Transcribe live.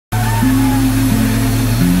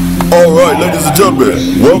Alright, ladies and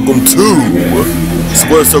gentlemen, welcome to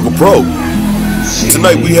Square Circle Pro.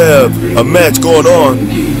 Tonight we have a match going on.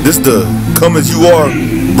 This is the Come As You Are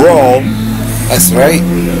Brawl. That's right.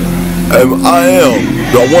 And I am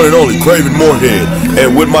the one and only Craven Moorhead.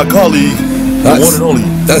 And with my colleague, the one and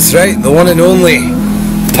only. That's right, the one and only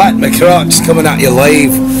Pat McCrotch coming at you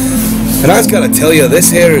live. And I just gotta tell you, this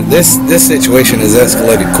situation has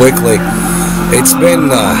escalated quickly. It's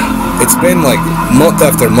been like month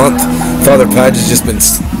after month. Father Padge has just been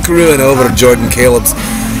screwing over Jordan Calubs.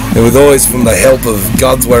 It was always from the help of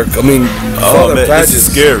God's work. I mean, Father Padge is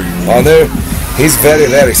scary. Oh no, he's very,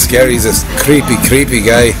 very scary. He's a creepy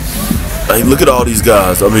guy. Hey, look at all these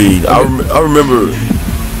guys. I mean, I remember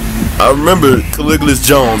Calubs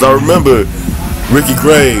Jones. I remember Ricky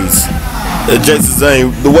Graves and Jason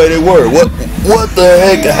Zane. The way they were. What the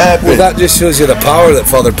heck happened? Well, that just shows you the power that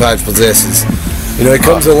Father Padge possesses. You know, he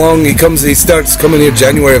comes along. He starts coming here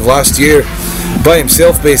January of last year by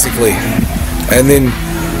himself, basically, and then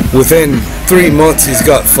within 3 months he's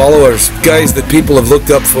got followers, guys that people have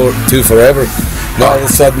looked up to forever. Now all of a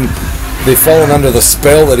sudden they've fallen under the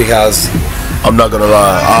spell that he has. I'm not gonna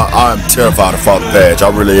lie, I'm terrified of Father Padge. I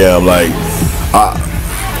really am.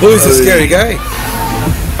 He's a scary guy.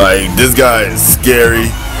 Like, this guy is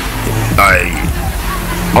scary.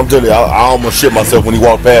 I'm telling you, I almost shit myself when he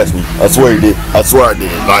walked past me. I swear he did. I swear I did.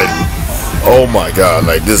 Like, oh my God,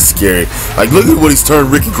 like, this is scary. Like, look at what he's turned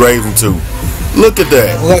Ricky Graves into. Look at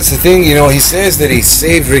that. Well, that's the thing, you know, he says that he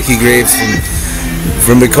saved Ricky Graves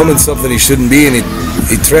from becoming something he shouldn't be, and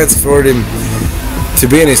he transferred him to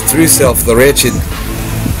being his true self, the wretched.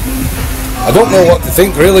 I don't know what to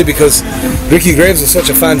think, really, because Ricky Graves was such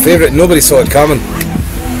a fan favorite and nobody saw it coming.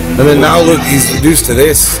 And then now, look, he's reduced to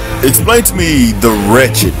this. Explain to me the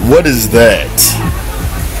wretched. What is that?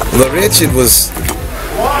 Well, the wretched was,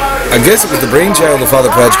 I guess it was the brainchild of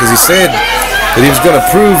Father Padge, because he said that he was going to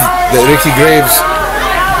prove that Ricky Graves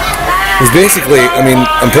was basically, I mean,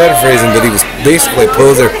 I'm paraphrasing, but he was basically a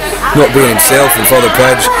poser, not being himself. And Father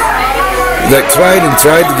Padge, like, tried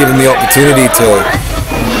to give him the opportunity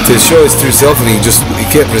to show his true self, and he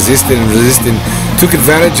kept resisting, took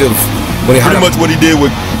advantage of when he had pretty much what he did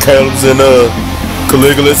with Calubs and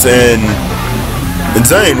Calubs and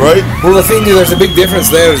Zane, right? Well, the thing is, there's a big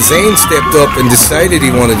difference there. Zane stepped up and decided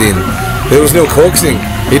he wanted in. There was no coaxing.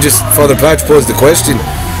 Father Padge posed the question,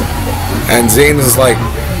 and Zane was like,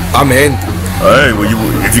 I'm in. Hey, well,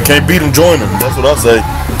 if you can't beat him, join him. That's what I say.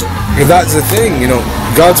 And that's the thing, you know,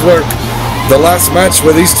 God's work. The last match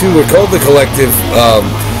where these two were called the Collective,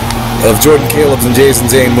 of Jordan Calubs and Jason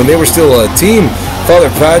Zane, when they were still a team,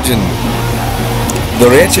 Father Padge and the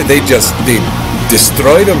Wretched, they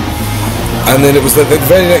destroyed him. And then it was the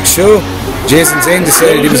very next show, Jason Zane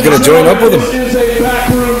decided he was going to join up with him.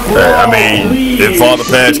 I mean, if Father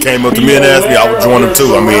Padge came up to me and asked me, I would join him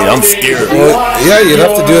too. I mean, I'm scared. Well, yeah, you'd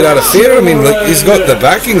have to do it out of fear. I mean, like, he's got the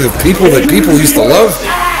backings of people that people used to love.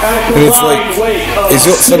 And it's like, he's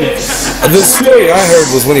got some... The story I heard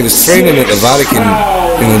was when he was training at the Vatican,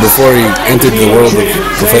 you know, before he entered the world of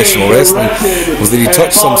professional wrestling, was that he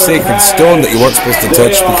touched some sacred stone that you weren't supposed to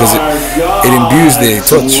touch because it imbues the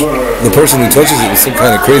person who touches it with some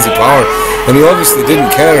kind of crazy power. And he obviously didn't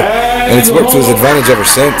care, and it's worked to his advantage ever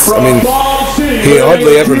since. I mean, he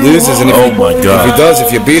hardly ever loses, and if if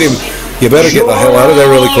you beat him, you better get the hell out of there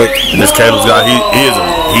really quick. This Calubs guy,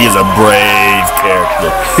 he is a brave character.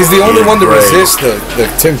 He's the only one to resist the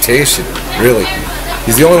temptation, really.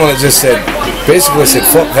 He's the only one that just basically said,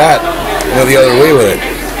 fuck that, and went the other way with it.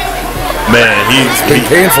 Man, he's been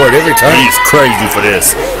paying for it every time. He's crazy for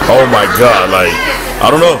this. Oh my God, like, I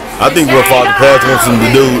don't know. I think what Father Padge wants him to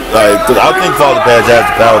do, cause I think Father Padge has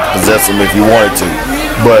the power to possess him if he wanted to.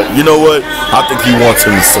 But you know what? I think he wants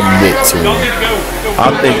him to submit to him. I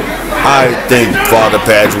think Father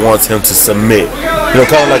Padge wants him to submit. You know,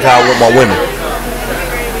 kind of like how I want my women.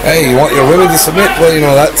 Hey, you want your women to submit? Well,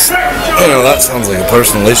 that sounds like a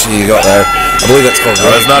personal issue you got there. I believe that's called.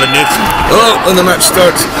 That's not an issue. Oh, and the match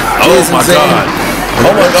starts. Oh my God.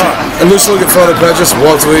 Oh my God. And let's look at Father Padge just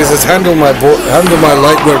walks away. He says, handle my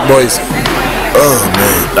light work, boys. Oh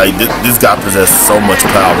man, like this guy possesses so much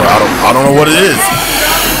power. I don't know what it is.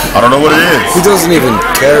 I don't know what it is. He doesn't even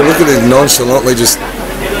care. Look at him nonchalantly just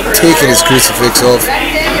taking his crucifix off.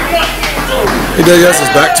 He has his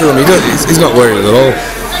back to him. He's not worried at all.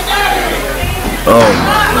 Oh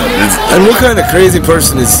my God. And what kind of crazy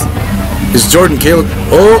person is Jordan Calubs?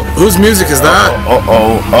 Oh, whose music is that?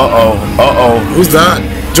 Who's that?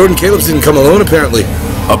 Jordan Calubs didn't come alone, apparently.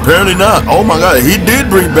 Apparently not. Oh my God, he did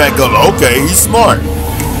bring back up. Okay, he's smart.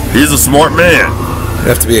 He's a smart man. You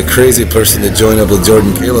have to be a crazy person to join up with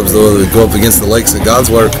Jordan Calubs, though, to go up against the likes of God's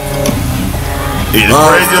work. He's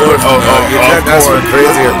crazy, but you can't ask for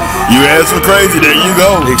crazier. You ask for crazy, there you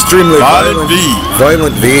go. Extremely violent V.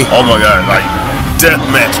 Violent V. Oh my God, like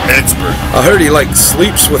deathmatch expert. I heard he like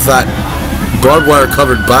sleeps with that barbed wire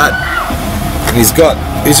covered bat. And he's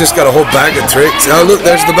just got a whole bag of tricks. Oh look,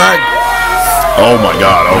 there's the bag. Oh my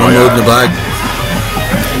God, oh my God. Unloading the bag.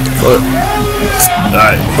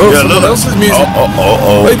 Right. Oh, Yeah, someone else's music.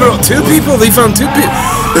 They brought two people. They found two people.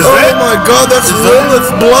 Oh my God, that's Lilith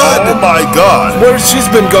Blood. Oh my God. She's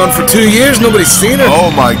been gone for 2 years. Nobody's seen her. Oh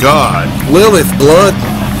my God. Lilith Blood.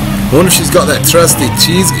 I wonder if she's got that trusty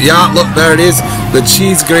cheese. Yeah, look, there it is. The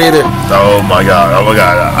cheese grater. Oh my God. Oh my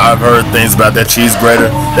God. I've heard things about that cheese grater.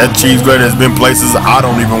 That cheese grater has been places I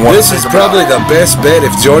don't even want to think about. This is probably the best bet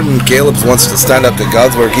if Jordan Calubs wants to stand up to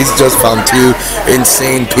God's work. He's just found two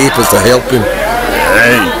insane people to help him.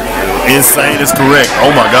 Hey, insane is correct.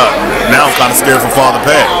 Oh my God. Now I'm kind of scared for Father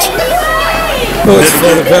Padge. No, it's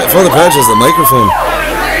Father Padge has the microphone.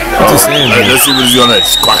 What's he saying? Let's see what he's gonna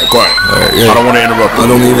say. Quiet, quiet. Right, yeah. I don't want to interrupt him. I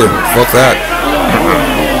don't either. Fuck that.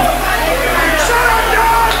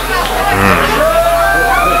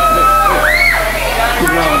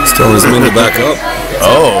 He's telling his men to back up.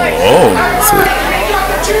 Oh. That's it.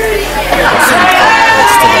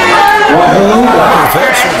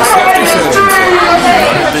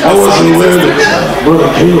 I wasn't aware that Brother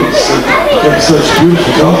Calubs kept such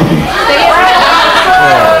beautiful company.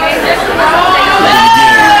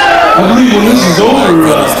 I believe when this is over,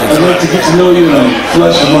 I'd like to get to know you in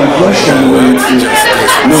flesh of my flesh kind of way, if you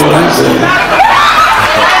know what I'm saying.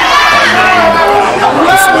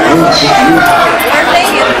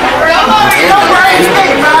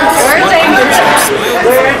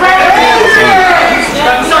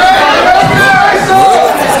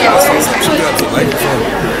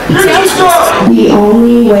 The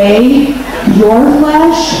only way your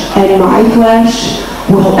flesh and my flesh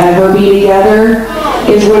will ever be together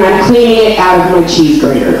is when I'm cleaning it out of my cheese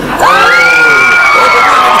grater.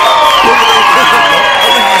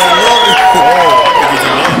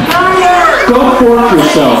 Go forth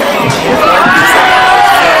yourself.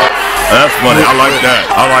 That's funny. I like that.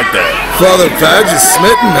 I like that. Father Padge is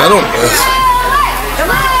smitten. I don't.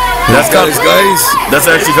 That's kind of guys. That's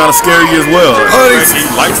actually kind of scary as well. Oh, He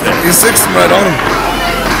likes that. He's 6 right on him.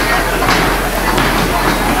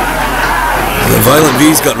 The Violent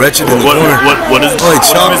V's got wretched in the corner. What is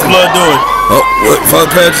chopped his blood doing? Oh, look, Father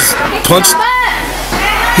Padge punched.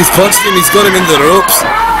 He's punched him. He's got him into the ropes.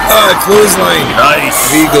 Clothesline. Nice.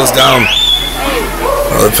 He goes down.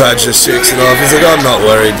 Father Padge just shakes it off. He's like, I'm not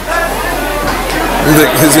worried.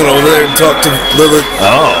 He's going over there and talk to Lilith.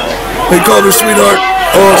 Oh. He called her sweetheart.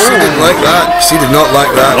 Oh, she didn't like that. She did not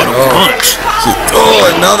like that. What a punch.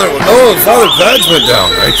 Another one. Oh, Father Padge went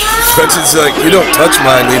down, right? Richard's like, you don't touch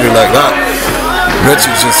my leader like that.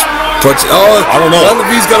 Richard just punched. Oh, I don't know.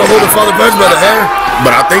 He's got a hold of Father Padge by the hair.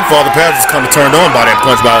 But I think Father Padge was kind of turned on by that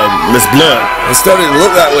punch by Miss Blood. It started to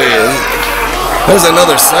look that way. There's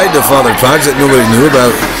another side to Father Padge that nobody knew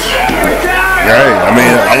about. Hey, I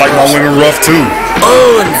mean, I like my women rough too.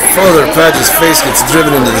 Oh, and Father Padge's face gets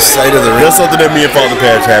driven into the side of the ring. That's something that me and Father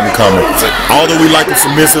Padge have in common. Although we like them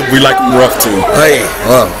submissive, we like them rough too. Hey,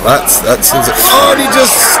 well, that seems like... Oh, and he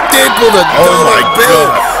just stapled a dollar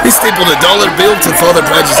bill. God. He stapled a dollar bill to Father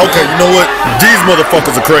Padge's Okay, you know what? These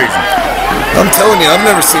motherfuckers are crazy. I'm telling you, I've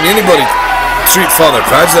never seen anybody treat Father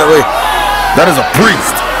Padge that way. That is a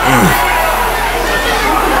priest.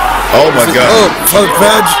 Oh my God. Oh, Father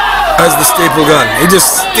Padge has the staple gun. He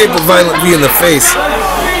just stapled Violent V in the face.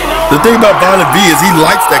 The thing about Violent V is he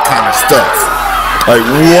likes that kind of stuff. Like,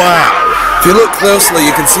 wow. If you look closely,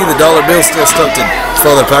 you can see the dollar bill still stuck to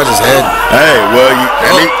Father Padge's head. Hey, well,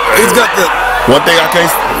 he's got the... One thing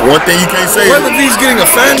you can't say. Violent V's getting a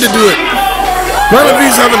fan to do it. Violent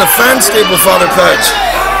V's having a fan staple Father Padge.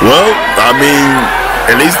 Well, I mean,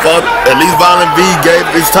 at least Violent V gave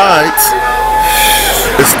his tithes.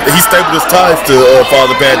 He stapled his ties to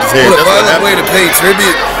Father Padge's head. What a violent way to pay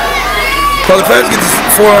tribute. Father Padge gets his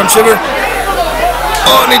forearm shiver.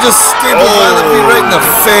 Oh, and he just stapled Violent V right in the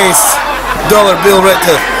face. Dollar bill right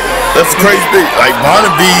to... That's crazy thing. Like,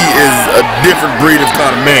 Violent V is a different breed of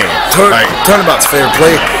kind of man. Turnabout's fair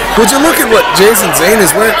play. Would you look at what Jason Zane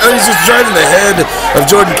is wearing? Oh, he's just driving the head of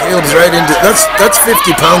Jordan Calubs right into... That's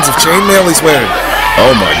 50 pounds of chainmail he's wearing.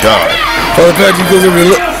 Oh, my God. Father Padge, he goes over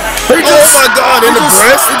and look... Oh my God, in the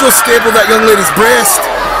breast? He just stapled that young lady's breast.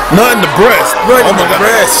 Not in the breast. Right in the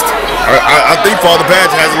breast. I think Father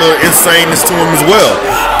Padge has a little insaneness to him as well.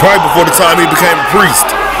 Probably before the time he became a priest.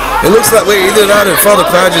 It looks that way. Either that or Father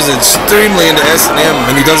Padge is extremely into S&M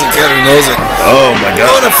and he doesn't care who knows it. Oh my God.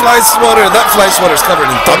 Oh, the fly swatter. That fly swatter's covered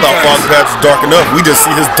in I thought Father Padge was dark enough. We just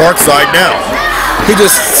see his dark side now. He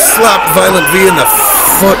just slapped Violent V in the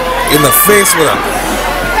face with a...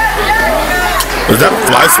 Is that a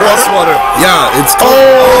fly swatter? Yeah, it's...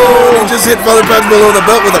 Oh! He just hit Father Padge below the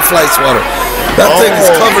belt with a fly swatter. That thing is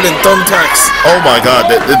covered in thumbtacks. Oh my God,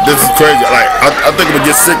 this is crazy. Like, I think I'm gonna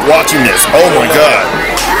get sick watching this. Oh my God.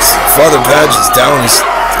 Father Padge is down. He's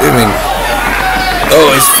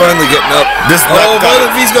finally getting up.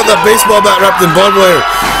 Violent V's got that baseball bat wrapped in barbed wire.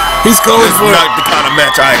 He's calling for it. This is not the kind of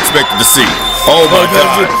match I expected to see. Oh my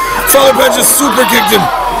God. Father Padge just super kicked him.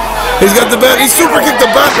 He's got the bat. He super kicked the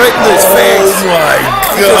bat right into his face. Oh my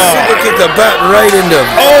God. He just super kicked the bat right into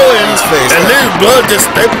his face. And then blood just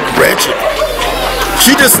stapled wretched.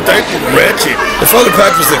 She just stapled wretched. If Father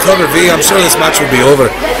Padge was the cover V, I'm sure this match would be over.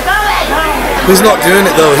 He's not doing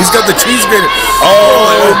it though. He's got the cheese grater.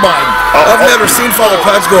 Oh my. I've never seen Father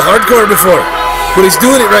Padge go hardcore before, but he's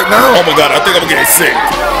doing it right now. Oh my God, I think I'm getting sick.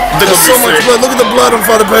 There's so much blood. Look at the blood on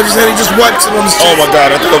Father Padge's head. He just wipes it on his chest. Oh my God,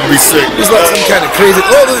 I think I'm gonna be sick. He's like some kind of crazy.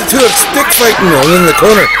 Oh, the two are stick fighting in the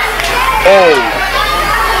corner.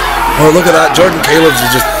 Oh, look at that. Jordan Calubs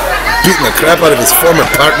is just beating the crap out of his former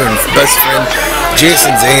partner and best friend,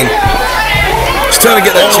 Jason Zane. He's trying to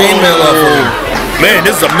get that chainmail off of him. Man,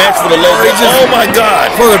 this is a match for the logo. Oh my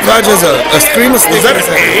God. Father Padge has a screamer stick. Was that an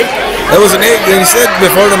egg? That was an egg. And he said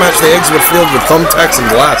before the match the eggs were filled with thumbtacks and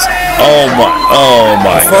glass. Oh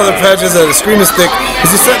my. Father Padge has a screamer stick.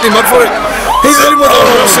 Is he setting him up for it? He's hitting him with a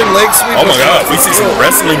Russian leg sweep. Oh my God, we see some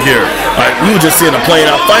wrestling here. Like, we were just seeing a playing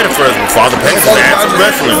out fighter first with Father Padge.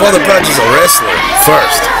 Father Padge is a wrestler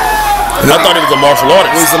first. I thought he was a martial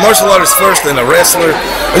artist. Well, he's a martial artist first, then a wrestler.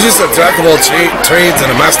 He's just a jack of all trades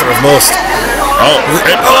and a master of most.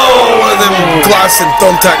 One of them glass and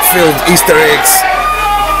thumbtack filled Easter eggs.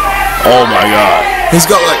 Oh my God. He's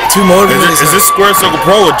got like two more. Is this Square Circle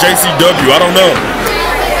Pro or JCW? I don't know.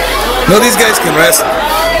 No, these guys can wrestle.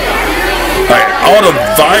 Like, all the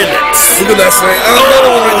violence. Look at that thing.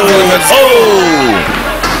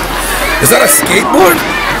 Is that a skateboard?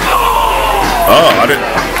 Oh, I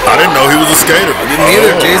didn't know he was a skater. I didn't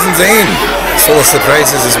either. Jason Zane is full of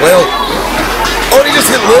surprises as well. Oh, he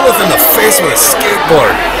just hit Lilith in the face with a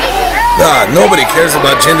skateboard. Nobody cares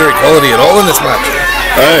about gender equality at all in this match.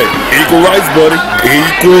 Hey, equal rights, buddy.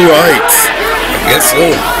 Equal rights. I guess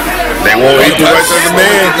so. They want equal rights as a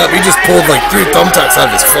man. He just pulled like 3 thumbtacks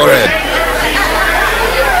out of his forehead.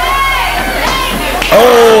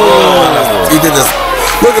 He did this.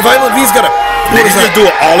 Look, Violent V's got a... Did he just do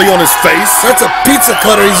an ollie on his face? That's a pizza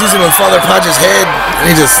cutter he's using on Father Padge's head. And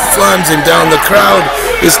he just slams him down. The crowd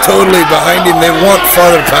is totally behind him. They want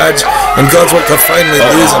Father Padge and God's work to finally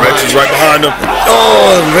lose him. Rich is right behind him.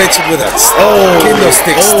 And Richard with a kendo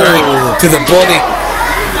stick strike to the body.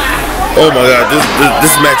 Oh my God,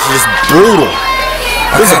 this match is just brutal.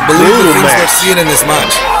 This is a brutal match. We're seeing in this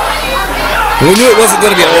match. We knew it wasn't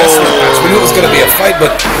going to be a wrestling match. We knew it was going to be a fight,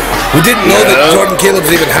 but we didn't know that Jordan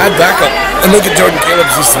Calubs even had backup. And look at Jordan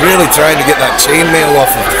Calubs, he's really trying to get that chainmail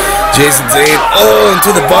off of Jason Zane.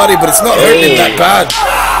 Into the body, but it's not hurting him that bad.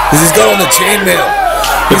 Because he's got on the chainmail.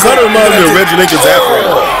 He kind of reminds me of Reggie Lincoln's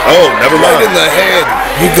afro. Never mind. Right in the head.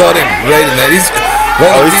 He got him right in there. He's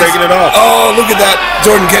taking it off. Look at that.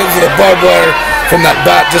 Jordan Calubs with a barbed wire from that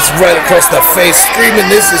bat just right across the face, screaming,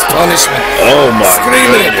 "This is punishment." Oh my!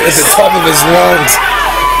 Screaming it at the top of his lungs.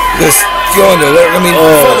 Just going to work. I mean,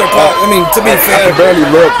 Father Padge. I mean, to be fair, I can barely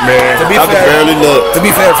look, man. To be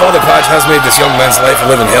fair, Father Padge has made this young man's life a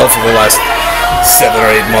living hell for the last 7 or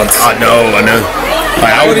 8 months. I know. When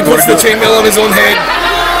he puts the chainmail on his own head.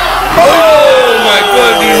 Oh my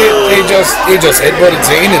God! He just headbutted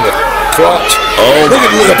Zane in the crotch. Look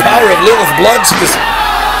at the power of Lilith blood. She just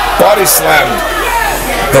body slammed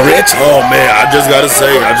the Rich. Oh man, I just gotta say,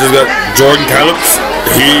 Jordan Calubs.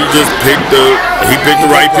 He just picked the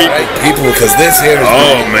right people. Because this here is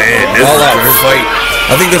this all out fight.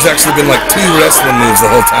 I think there's actually been like 2 wrestling moves the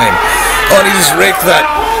whole time. And he just raked that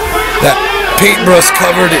paintbrush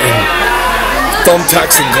covered in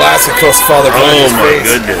thumbtacks and glass across Father Padge's face. Oh my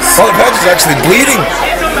goodness. Father Padge is actually bleeding.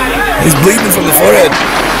 He's bleeding from the forehead.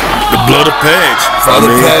 The blood of Padge. Father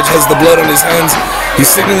Padge has the blood on his hands. He's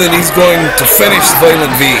signaling he's going to finish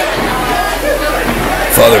Violent V.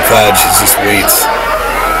 Father Padge just waits.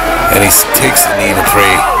 And he takes a knee to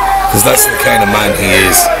pray. Because that's the kind of man he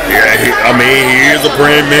is. Yeah, he is a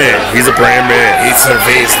praying man. He's a praying man. He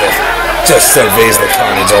surveys the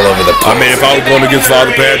carnage all over the place. I mean, if I was going against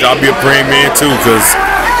Father Padge, I'd be a praying man too. Because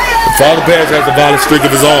Father Padge has a violent streak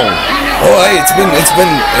of his own. Oh, hey, it's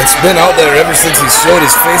been out there ever since he showed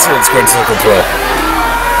his face on Squared Circle Pro.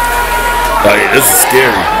 Like, this is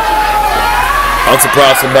scary. I'm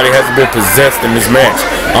surprised somebody hasn't been possessed in this match.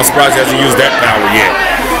 I'm surprised he hasn't used that power yet.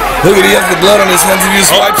 Look at, he has the blood on his hands and he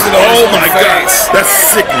just wipes it on his own face. God, that's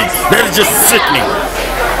sickening. That is just sickening.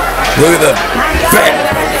 Look at the Pat,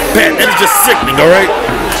 that is just sickening, alright?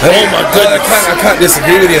 Oh my goodness. I can't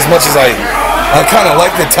disagree with you as much as I kind of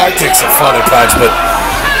like the tactics of Father Padge, but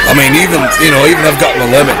I mean, even I've got my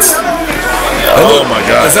limits. Oh my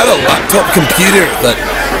God. Is that a laptop computer that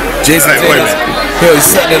Jason he's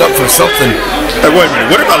setting it up for something? Hey, wait a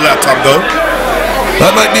minute. Where did my laptop go?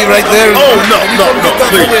 That might be right there. Oh, no.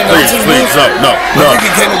 Please, no. I think he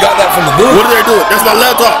came and got that from the booth. What are they doing? That's my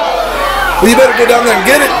laptop. Well, you better go down there and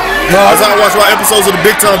get it. No, that's how I watch my episodes of the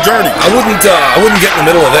Big Time Journey. I wouldn't get in the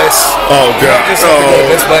middle of this. Oh, God. Just have to go to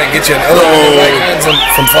this way and get you an right hands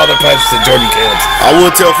from Father Padge to Jordan Calubs. I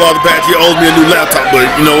would tell Father Padge he owes me a new laptop, but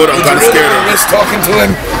you know what? I'm kind of scared of him. Risk talking to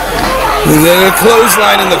him. There's a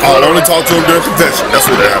clothesline in the corner. I'll only talk to him during confession. That's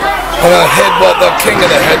what happened. Headbutt, the king of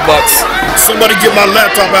the headbutts. Somebody get my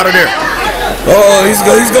laptop out of there. Oh, he's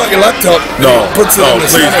got your laptop. No, puts it on the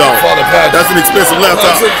please don't. Father Padge. That's an expensive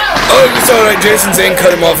laptop. It's all right. Jason Zane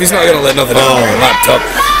cut him off. He's not gonna let nothing out of the laptop.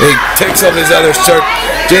 He takes off his other shirt.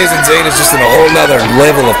 Jason Zane is just in a whole nother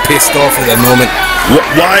level of pissed off at that moment.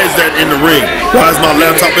 Why is that in the ring? Why is my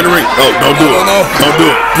laptop in the ring? Oh, don't do it. Don't do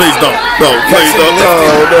it. Please don't. No, please don't.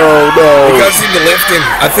 No. You guys seem to lift him.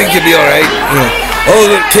 I think you'll be all right. Oh,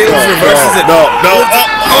 look, Caleb's reverses it. No.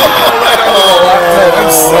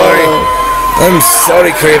 I'm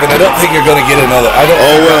sorry, Craven. I don't think you're gonna get another. I don't.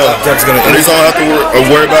 Oh well. That's gonna. At least I don't have to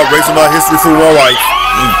worry about racing my history through my wife.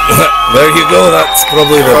 There you go. That's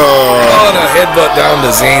probably the. A headbutt down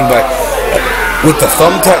to Zane, but with the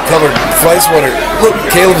thumbtack covered Fleischwater. Look,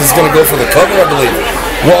 Caleb is gonna go for the cover, I believe.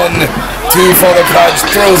 1, 2. Father Padge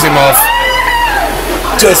throws him off.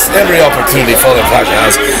 Just every opportunity Father Padge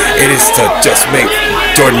has, it is to just make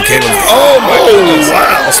Jordan Calubs. Oh my goodness!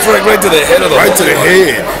 Wow! A strike right to the head of the. Right to the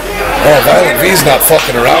head. Oh, Violent V's not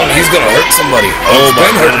fucking around. He's gonna hurt somebody. He's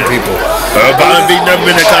been hurting people. Violent V never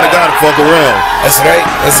been that kind of guy to fuck around. That's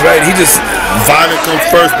right. He just Violent comes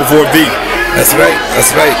first before V. That's right.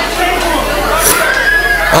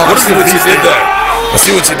 Oh, I see what you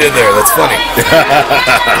did there. That's funny.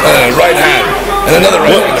 Right hand and another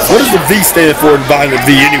right hand. What does the V stand for in Violent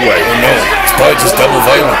V anyway? I don't know. It's probably just double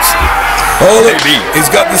violence. Oh, look, he's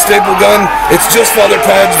got the staple gun. It's just Father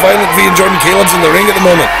Padge, Violent V, and Jordan Calubs in the ring at the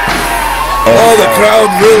moment. Oh, the crowd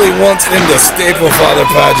really wants him to staple Father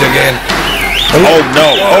Padge again. Oh,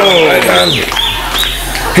 no. Right hand.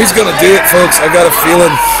 He's gonna do it, folks. I got a feeling.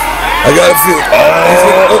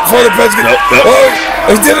 Father Padge. Oh,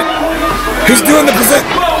 he did it. He's doing the possess.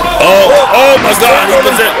 Oh my God.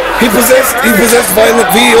 He possessed Violent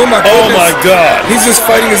V. Oh my goodness. Oh my God. He's just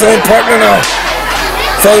fighting his own partner now.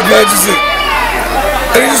 Father Padge is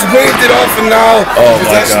and he just waved it off, and now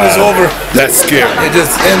possession is over. That's scary.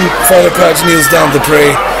 And Father Padge kneels down to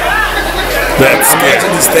pray. That's scary.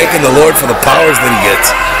 Imagine he's thanking the Lord for the powers that he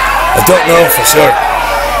gets. I don't know for sure.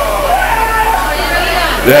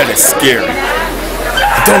 That is scary.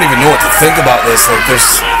 I don't even know what to think about this.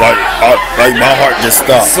 Like my heart just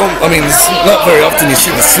stopped. It's not very often you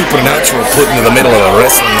see the supernatural put into the middle of a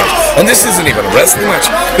wrestling match. And this isn't even a wrestling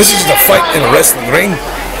match. This is just a fight in a wrestling ring.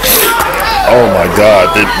 Oh my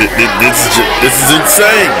God, this is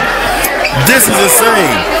insane. This is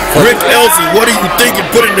insane. Rick Elsie, what are you thinking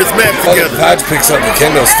putting this match together? Padge picks up the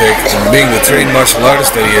kendo stick, and being the trained martial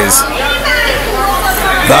artist that he is,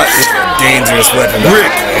 that is a dangerous weapon.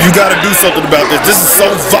 Rick, you gotta do something about this. This is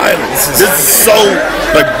so violent. This is so,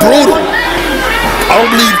 brutal. I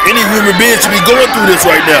don't believe any human being should be going through this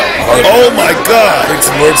right now. Oh my God. Take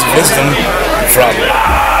some words of wisdom from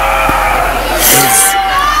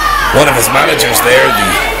one of his managers there, the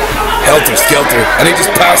Helter Skelter, and he just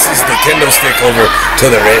passes the kendo stick over to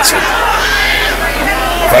the Rachel.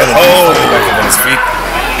 Violent V back up on his feet.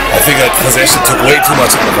 I think that possession took way too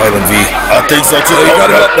much of the Violent V. I think so too.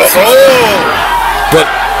 But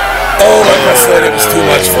like I said, it was too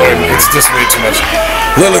much for him. It's just way too much.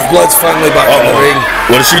 Lilith Blood's finally back in the ring.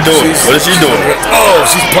 What is she doing?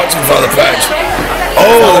 She's punching Father Padge.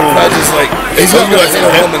 Father Padge is like, he's not gonna hit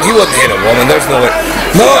a woman. He wouldn't hit a woman. There's no way.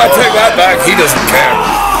 No, I take that back. He doesn't care.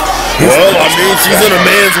 She's in a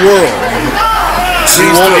man's world. She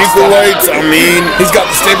won't equal weights. He's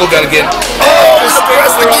got the stable gun again. The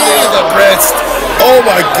breast again. The breast. Oh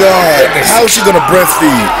my God. How is she gonna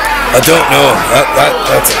breastfeed? I don't know.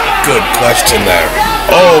 That's a good question there.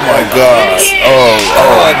 Oh my gosh.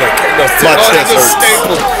 And the kendo stick. My chest hurts.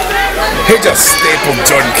 Stapled. He just stapled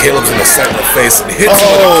Jordan Calubs in the center of the face and hits him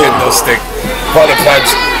with a kendo stick. Father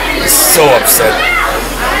Padge is so upset.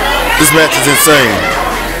 This match is insane.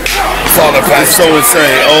 Father Padge is so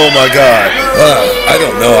insane. Oh my God. I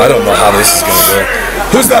don't know. I don't know how this is gonna go.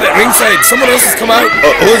 Who's that at ringside? Someone else has come out.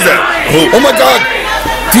 Who's that? Who? Oh my God.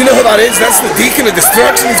 Do you know who that is? That's the Deacon of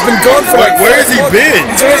Destruction. He's been gone for like, where has he been?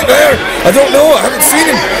 He's right there. I don't know. I haven't seen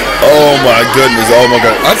him. Oh my goodness. Oh my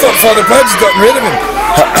God. I thought Father Padge had gotten rid of him.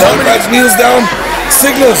 Father Padge kneels down,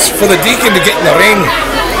 signals for the Deacon to get in the ring.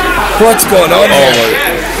 What's going on here?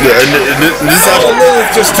 Yeah, and this is how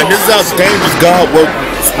dangerous God work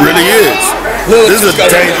really is. This is a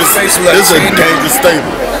dangerous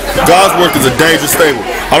stable. God's work is a dangerous stable.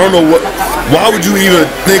 I don't know why would you even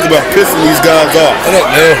think about pissing these guys off? I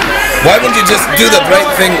don't know. Why wouldn't you just do the right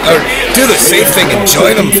thing or do the safe thing and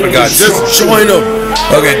join them for God's sake? Just join them.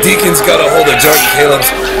 Okay, Deacon's got a hold of Jordan Calubs.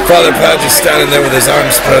 Father Padge is standing there with his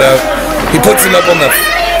arms spread out. He puts him up on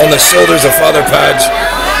the shoulders of Father Padge.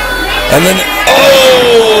 And then,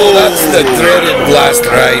 that's the dreaded blast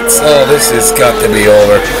rights. Oh, this has got to be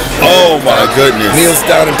over. Oh my goodness. Kneels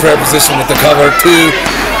down in prayer position with the cover. 2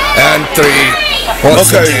 and 3.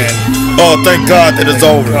 Once again. Oh, thank God that it's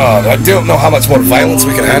over. God, I don't know how much more violence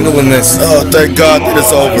we can handle in this. Oh, thank God that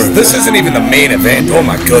it's over. This isn't even the main event. Oh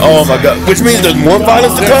my goodness. Oh my God. Which means there's more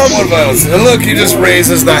violence to come? More violence. And look, he just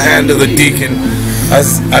raises the hand of the Deacon.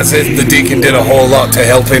 As if the Deacon did a whole lot to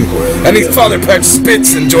help him. And Father Padge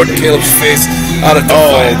spits in Jordan Calubs' face out of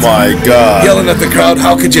defiance. Oh my God. Yelling at the crowd,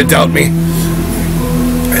 how could you doubt me?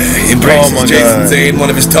 He embraces Jason Zane, one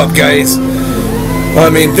of his top guys. I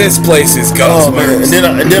mean, this place is God's work.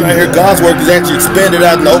 And then I hear God's work is actually expanded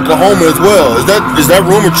out in Oklahoma as well. Is that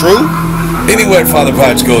rumor true? Anywhere Father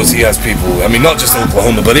Padge goes, he has people. I mean, not just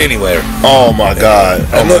Oklahoma, but anywhere. Oh my God.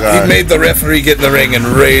 And look, he made the referee get in the ring and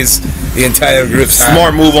raise the entire group's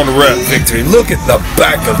smart move on the ref. Victory. Look at the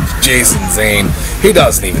back of Jason Zane. He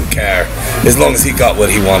doesn't even care as long as he got what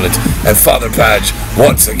he wanted. And Father Padge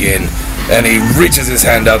once again, and he reaches his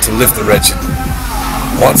hand out to lift the wretched.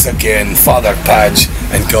 Once again, Father Padge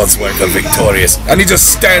and God's work are victorious. And he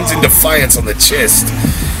just stands in defiance on the chest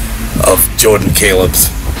of Jordan Calubs.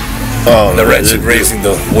 Oh, the wretched raising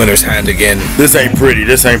the winner's hand again. This ain't pretty. Oh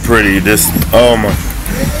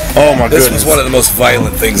my goodness. This was one of the most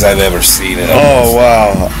violent things I've ever seen. Oh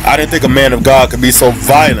wow. I didn't think a man of God could be so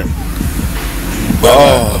violent.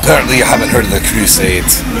 Well, apparently you haven't heard of the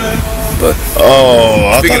Crusades. But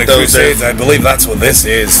speaking of Crusades, I believe that's what this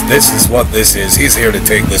is. This is what this is. He's here to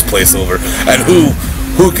take this place over. And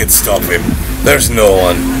who can stop him? There's no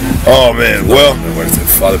one. Oh man, well,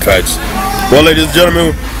 Father Padge. Well, ladies and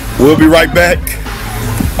gentlemen, we'll be right back.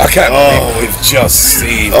 I can't believe what we've just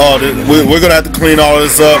seen. We're gonna have to clean all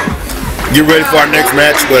this up. Get ready for our next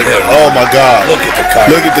match, but oh my God! Look at the car.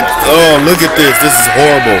 Look at this. This is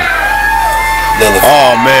horrible.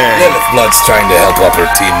 Oh man! Lilith Blood's trying to help up her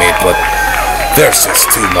teammate, but there's just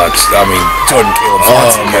too much. I mean, Jordan Calubs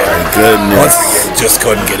once again just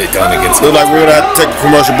couldn't get it done against. Looks like we're gonna have to take a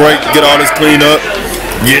commercial break, get all this cleaned up,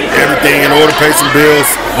 get everything in order, pay some bills.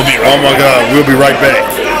 Oh my God! We'll be right back.